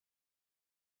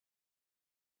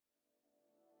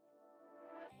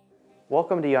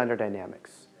Welcome to Yonder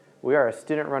Dynamics. We are a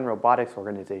student-run robotics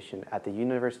organization at the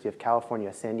University of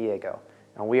California, San Diego,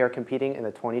 and we are competing in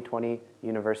the 2020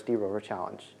 University Rover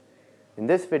Challenge. In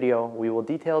this video, we will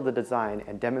detail the design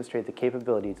and demonstrate the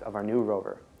capabilities of our new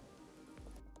rover.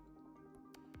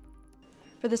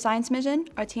 For the science mission,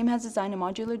 our team has designed a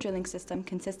modular drilling system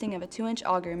consisting of a 2-inch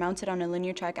auger mounted on a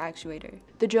linear track actuator.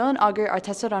 The drill and auger are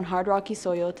tested on hard rocky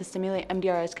soil to simulate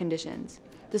MDRS conditions.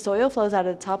 The soil flows out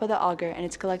of the top of the auger and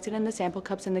it's collected in the sample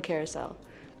cups in the carousel.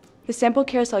 The sample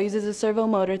carousel uses a servo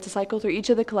motor to cycle through each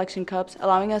of the collection cups,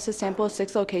 allowing us to sample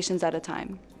 6 locations at a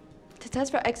time. To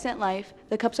test for extant life,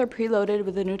 the cups are preloaded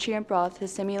with a nutrient broth to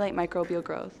simulate microbial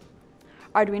growth.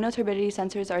 Arduino turbidity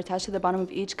sensors are attached to the bottom of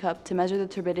each cup to measure the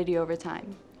turbidity over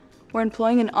time. We're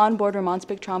employing an onboard Raman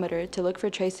spectrometer to look for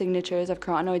trace signatures of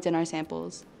carotenoids in our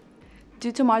samples.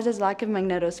 Due to Mars' lack of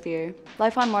magnetosphere,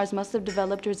 life on Mars must have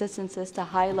developed resistances to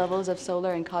high levels of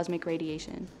solar and cosmic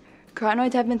radiation.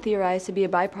 Carotenoids have been theorized to be a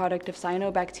byproduct of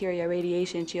cyanobacteria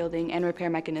radiation shielding and repair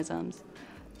mechanisms.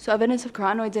 So evidence of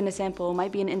carotenoids in a sample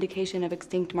might be an indication of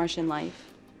extinct Martian life.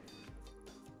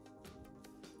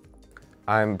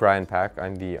 I'm Brian Pack,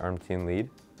 I'm the ARM team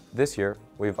lead. This year,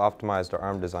 we've optimized our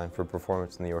ARM design for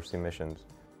performance in the ORC missions.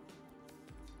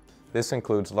 This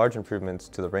includes large improvements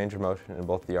to the range of motion in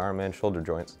both the arm and shoulder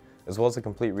joints, as well as a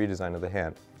complete redesign of the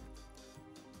hand.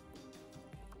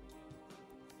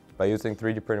 By using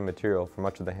 3D printed material for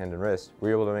much of the hand and wrist, we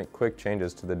were able to make quick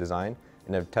changes to the design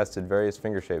and have tested various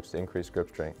finger shapes to increase grip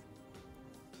strength.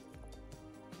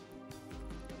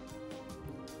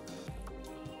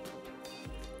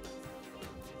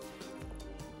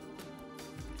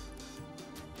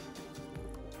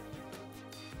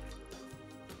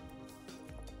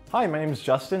 Hi, my name is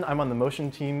Justin. I'm on the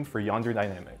motion team for Yonder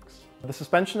Dynamics. The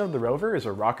suspension of the rover is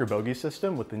a rocker bogie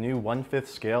system with the new 1/5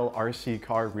 scale RC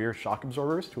car rear shock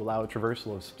absorbers to allow a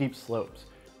traversal of steep slopes.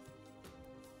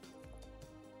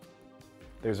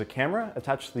 There's a camera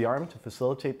attached to the arm to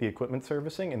facilitate the equipment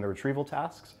servicing and the retrieval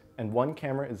tasks, and one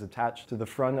camera is attached to the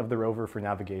front of the rover for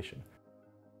navigation.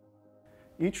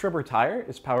 Each rubber tire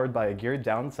is powered by a geared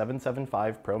down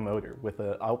 775 Pro motor with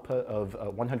an output of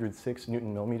 106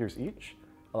 Nm each,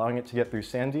 allowing it to get through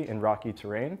sandy and rocky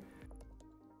terrain.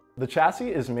 The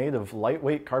chassis is made of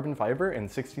lightweight carbon fiber and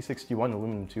 6061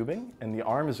 aluminum tubing, and the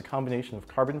arm is a combination of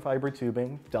carbon fiber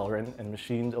tubing, Delrin, and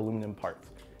machined aluminum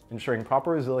parts, ensuring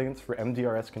proper resilience for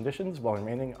MDRS conditions while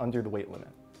remaining under the weight limit.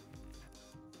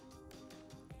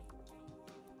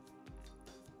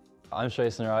 I'm Shay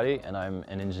Snarati, and I'm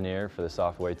an engineer for the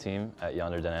software team at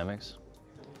Yonder Dynamics.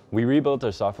 We rebuilt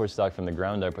our software stack from the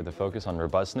ground up with a focus on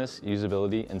robustness,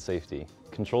 usability, and safety.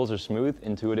 Controls are smooth,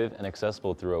 intuitive, and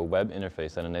accessible through a web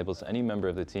interface that enables any member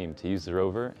of the team to use the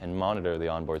rover and monitor the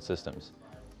onboard systems.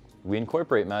 We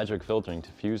incorporate magic filtering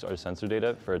to fuse our sensor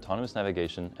data for autonomous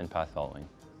navigation and path following.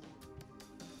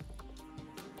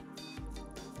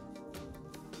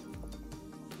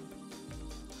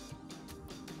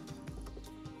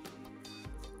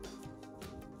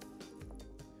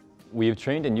 We have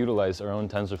trained and utilized our own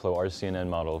TensorFlow RCNN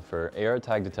model for AR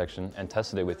tag detection and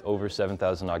tested it with over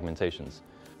 7,000 augmentations.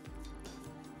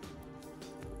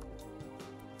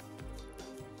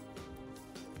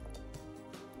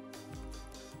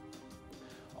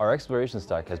 Our exploration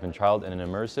stack has been trialed in an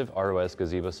immersive ROS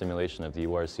gazebo simulation of the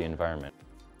URC environment.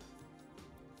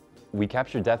 We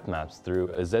capture depth maps through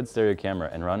a Z stereo camera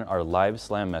and run our live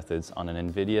SLAM methods on an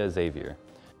NVIDIA Xavier.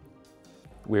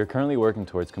 We are currently working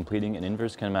towards completing an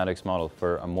inverse kinematics model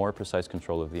for a more precise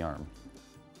control of the arm.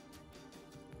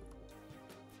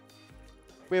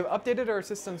 We have updated our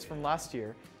systems from last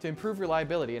year to improve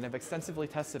reliability and have extensively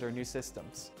tested our new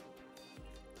systems.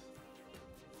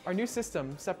 Our new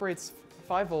system separates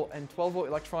 5-volt and 12-volt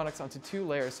electronics onto 2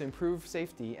 layers to improve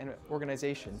safety and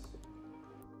organization.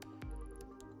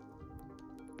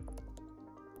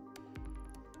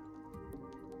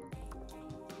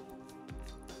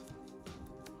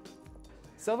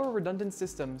 Several redundant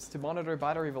systems to monitor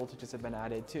battery voltages have been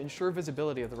added to ensure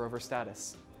visibility of the rover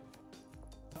status.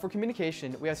 For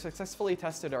communication, we have successfully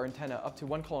tested our antenna up to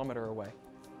 1 kilometer away.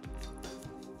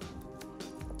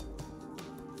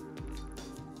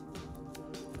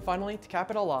 Finally, to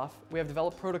cap it all off, we have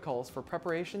developed protocols for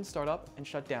preparation, startup, and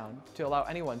shutdown to allow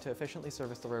anyone to efficiently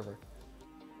service the rover.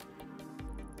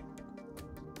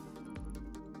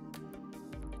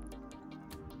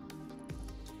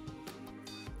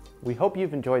 We hope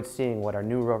you've enjoyed seeing what our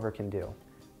new rover can do.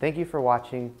 Thank you for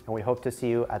watching, and we hope to see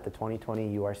you at the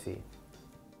 2020 URC.